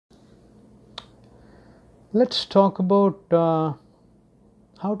Let's talk about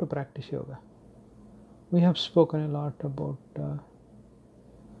how to practice yoga. We have spoken a lot about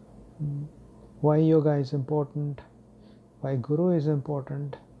why yoga is important, why Guru is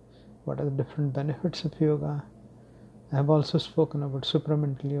important, what are the different benefits of yoga. I have also spoken about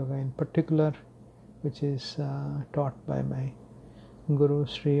supramental yoga in particular, which is taught by my Guru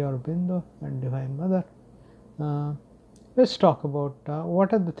Sri Aurobindo and Divine Mother. Let's talk about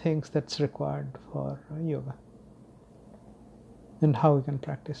what are the things that's required for yoga and how we can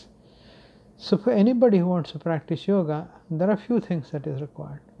practice. So for anybody who wants to practice yoga, there are a few things that is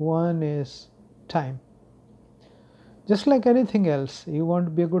required. One is time. Just like anything else, you want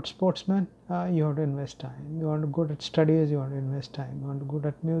to be a good sportsman, you have to invest time. You want to be good at studies, you want to invest time. You want to be good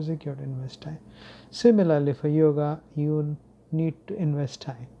at music, you have to invest time. Similarly for yoga, you need to invest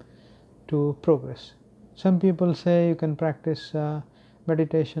time to progress. Some people say you can practice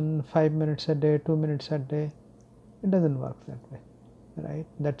meditation 5 minutes a day, 2 minutes a day. It doesn't work that way, right?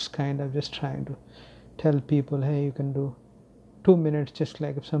 That's kind of just trying to tell people, hey, you can do 2 minutes, just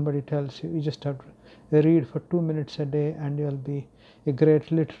like if somebody tells you, you just have to read for 2 minutes a day and you'll be a great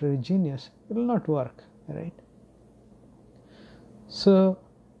literary genius. It will not work, right? So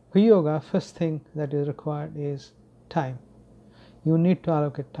for yoga, first thing that is required is time. You need to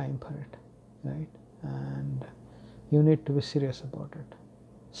allocate time for it, right? And you need to be serious about it.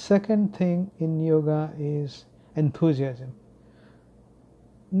 Second thing in yoga is enthusiasm.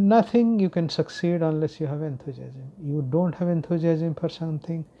 Nothing you can succeed unless you have enthusiasm. You don't have enthusiasm for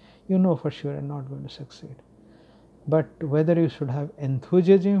something, you know for sure you're not going to succeed. But whether you should have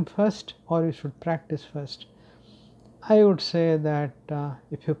enthusiasm first or you should practice first, I would say that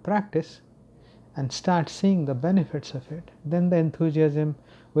if you practice and start seeing the benefits of it, then the enthusiasm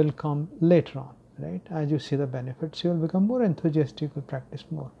will come later on, right? As you see the benefits, you will become more enthusiastic, you will practice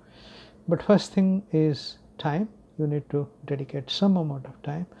more. But first thing is time. You need to dedicate some amount of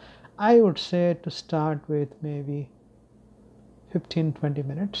time. I would say to start with maybe 15-20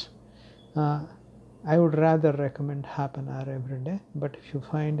 minutes. I would rather recommend half an hour every day, but if you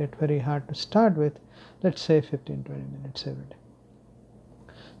find it very hard to start with, let's say 15-20 minutes every day.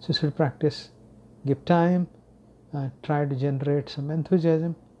 So you should practice, give time, try to generate some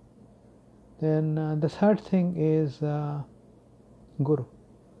enthusiasm. Then the third thing is Guru.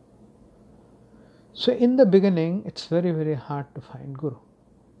 So in the beginning, it's very, very hard to find Guru,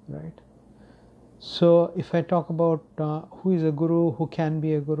 right? So if I talk about who is a Guru, who can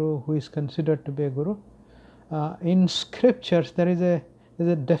be a Guru, who is considered to be a Guru, in scriptures there is a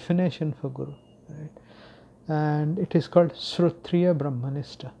definition for Guru, right? And it is called Srutriya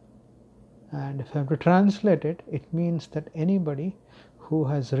Brahmanista. And if I have to translate it, it means that anybody who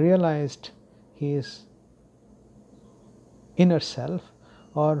has realized his inner self,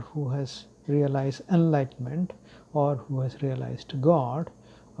 or who has realized enlightenment, or who has realized God,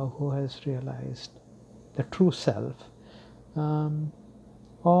 or who has realized the true self,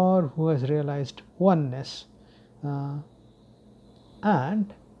 or who has realized oneness,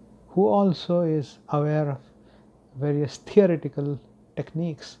 and who also is aware of various theoretical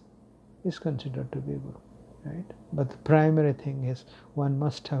techniques, is considered to be Guru, right? But the primary thing is one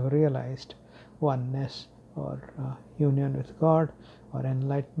must have realized oneness, or union with God, or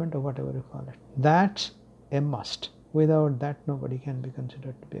enlightenment, or whatever you call it. That's a must. Without that, nobody can be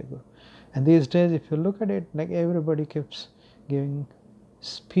considered to be a Guru. And these days, if you look at it, like everybody keeps giving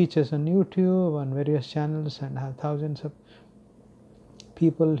speeches on YouTube, on various channels, and have thousands of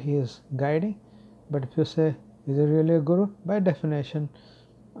people he is guiding. But if you say, is he really a Guru? By definition,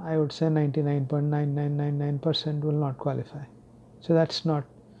 I would say 99.9999% will not qualify. So that's not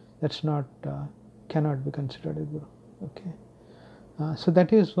cannot be considered a Guru. Okay. So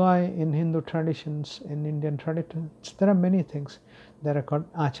that is why in Hindu traditions, in Indian traditions, there are many things. There are called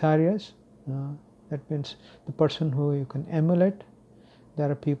acharyas. That means the person who you can emulate. There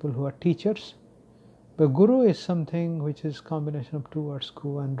are people who are teachers. But Guru is something which is combination of two words,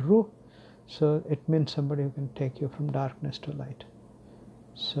 Gu and Ru. So it means somebody who can take you from darkness to light.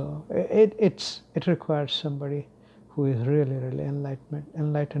 So it requires somebody who is really, really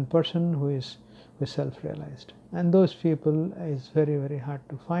enlightened person who is self-realized. And those people is very, very hard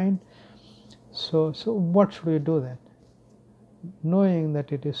to find. So what should we do then? Knowing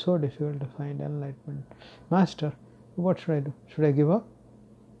that it is so difficult to find enlightenment master, what should I do? Should I give up?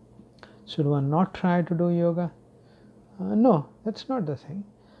 Should one not try to do yoga? No, that's not the thing.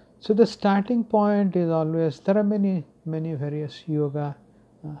 So the starting point is always, there are many various yoga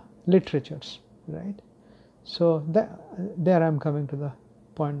literatures, right? So there I'm coming to the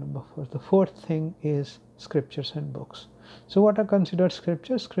point number 4. The fourth thing is scriptures and books. So what are considered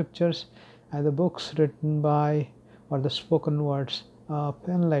scriptures? Scriptures either books written by or the spoken words of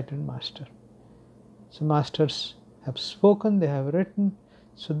enlightened master. So masters have spoken, they have written,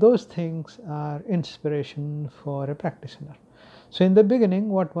 so those things are inspiration for a practitioner. So in the beginning,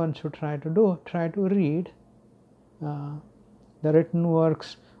 what one should try to do, try to read the written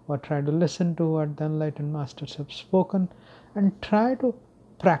works, or try to listen to what the enlightened masters have spoken, and try to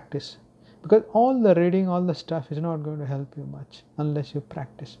practice, because all the reading, all the stuff is not going to help you much unless you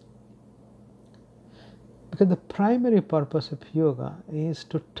practice. Because the primary purpose of yoga is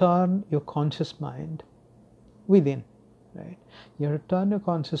to turn your conscious mind within, right? You have to turn your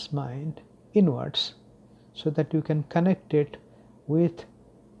conscious mind inwards so that you can connect it with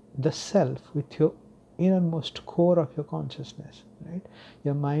the self, with your innermost core of your consciousness, right?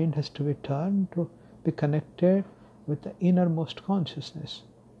 Your mind has to be turned to be connected with the innermost consciousness,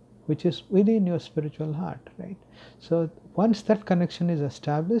 which is within your spiritual heart, right? So once that connection is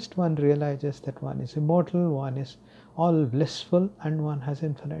established, one realizes that one is immortal, one is all blissful, and one has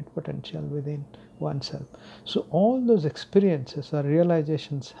infinite potential within oneself. So all those experiences or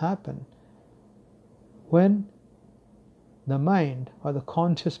realizations happen when the mind or the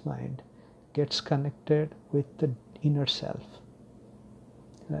conscious mind gets connected with the inner self,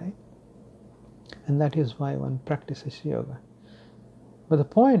 right? And that is why one practices yoga. But the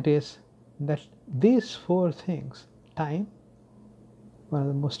point is that these four things, time, one of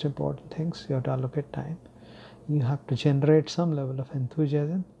the most important things, you have to allocate time. You have to generate some level of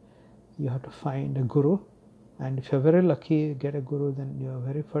enthusiasm. You have to find a guru. And if you're very lucky, get a guru, then you are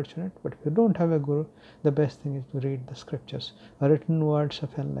very fortunate. But if you don't have a guru, the best thing is to read the scriptures, written words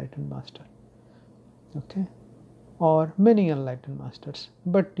of enlightened master. Okay? Or many enlightened masters.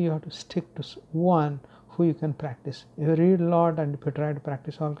 But you have to stick to one who you can practice. If you read a lot and if you try to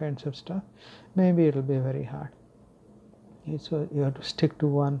practice all kinds of stuff, maybe it will be very hard. So you have to stick to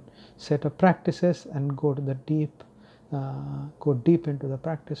one set of practices and go to the deep, go deep into the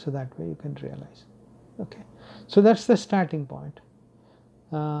practice, so that way you can realize. Okay, so that's the starting point.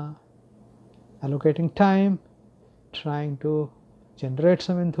 Allocating time, trying to generate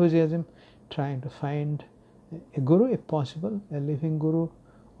some enthusiasm, trying to find a guru if possible, a living guru,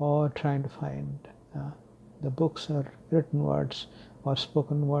 or trying to find the books or written words or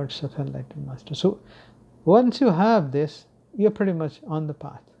spoken words of enlightened master. So once you have this, you're pretty much on the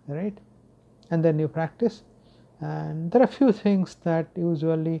path, right? And then you practice, and there are a few things that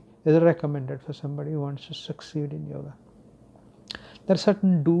usually is recommended for somebody who wants to succeed in yoga. There are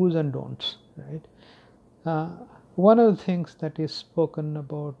certain do's and don'ts, right? One of the things that is spoken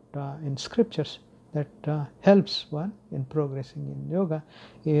about in scriptures that helps one in progressing in yoga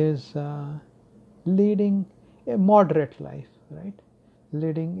is leading a moderate life, right?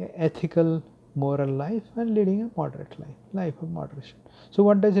 Leading an ethical, moral life, and leading a moderate life, life of moderation. So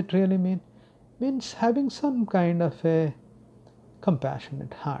what does it really mean? It means having some kind of a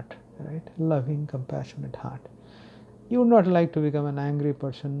compassionate heart, right? Loving, compassionate heart. You would not like to become an angry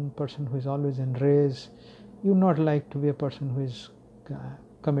person who is always in rage. You would not like to be a person who is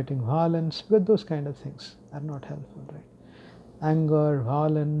committing violence, because those kind of things are not helpful, right? Anger,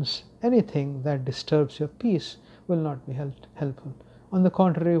 violence, anything that disturbs your peace will not be helpful. On the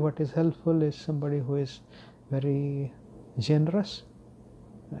contrary, what is helpful is somebody who is very generous,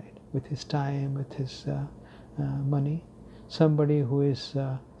 right, with his time, with his money. Somebody who is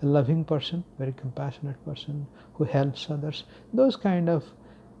a loving person, very compassionate person, who helps others. Those kind of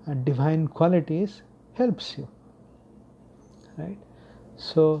divine qualities helps you, right?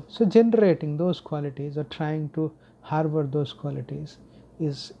 So generating those qualities or trying to harbor those qualities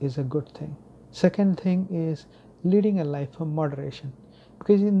is a good thing. Second thing is leading a life of moderation,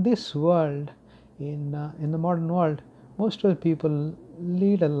 because in this world, in the modern world, most of the people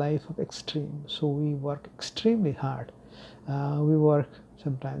lead a life of extreme. So we work extremely hard. We work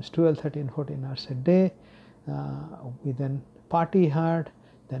sometimes 12, 13, 14 hours a day. We then party hard,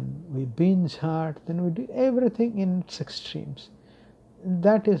 then we binge hard, then we do everything in its extremes.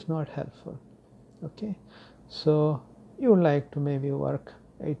 That is not helpful. Okay, so you would like to maybe work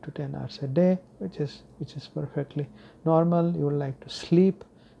 8 to 10 hours a day, which is perfectly normal. You would like to sleep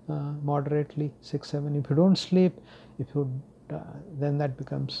moderately, 6, 7. If you don't sleep, then that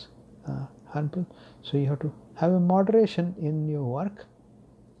becomes harmful. So you have to have a moderation in your work,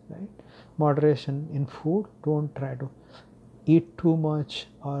 right? Moderation in food. Don't try to eat too much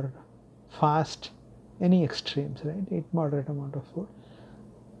or fast, any extremes, right? Eat moderate amount of food.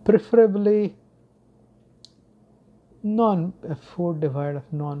 Preferably food devoid of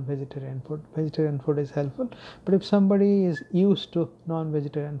non-vegetarian food. Vegetarian food is helpful, but if somebody is used to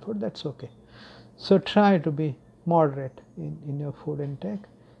non-vegetarian food, that's okay. So try to be moderate in your food intake,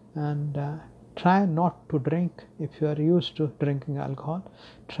 and try not to drink. If you are used to drinking alcohol,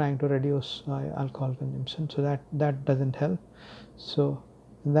 trying to reduce alcohol consumption, so that doesn't help. So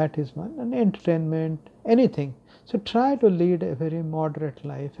that is one. And entertainment, anything. So try to lead a very moderate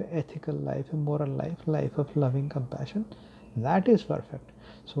life, ethical life, a moral life, life of loving compassion. That is perfect.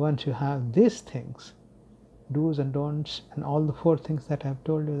 So once you have these things, do's and don'ts, and all the 4 things that I have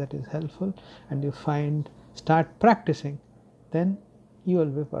told you, that is helpful, and you start practicing, then you will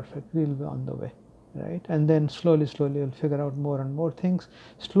be perfect. You will be on the way, right? And then slowly you'll figure out more and more things.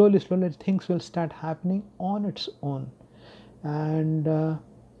 Slowly things will start happening on its own, and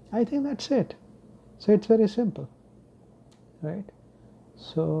I think that's it. So it's very simple, right?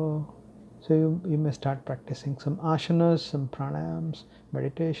 So you may start practicing some asanas, some pranayams,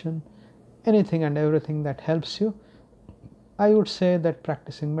 meditation, anything and everything that helps you. I would say that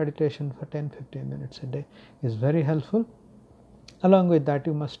practicing meditation for 10-15 minutes a day is very helpful. Along with that,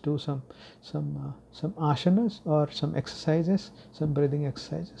 you must do some asanas or some exercises, some breathing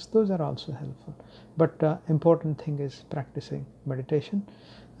exercises. Those are also helpful. But important thing is practicing meditation,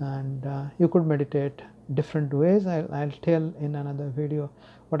 and you could meditate different ways. I'll tell in another video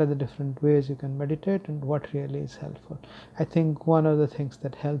what are the different ways you can meditate and what really is helpful. I think one of the things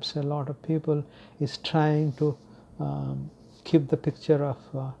that helps a lot of people is trying to keep the picture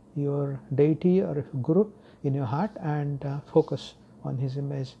of your deity or guru in your heart, and focus on his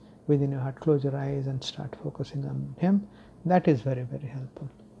image within your heart. Close your eyes and start focusing on him. That is very, very helpful.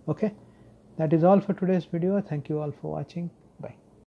 Okay, that is all for today's video. Thank you all for watching.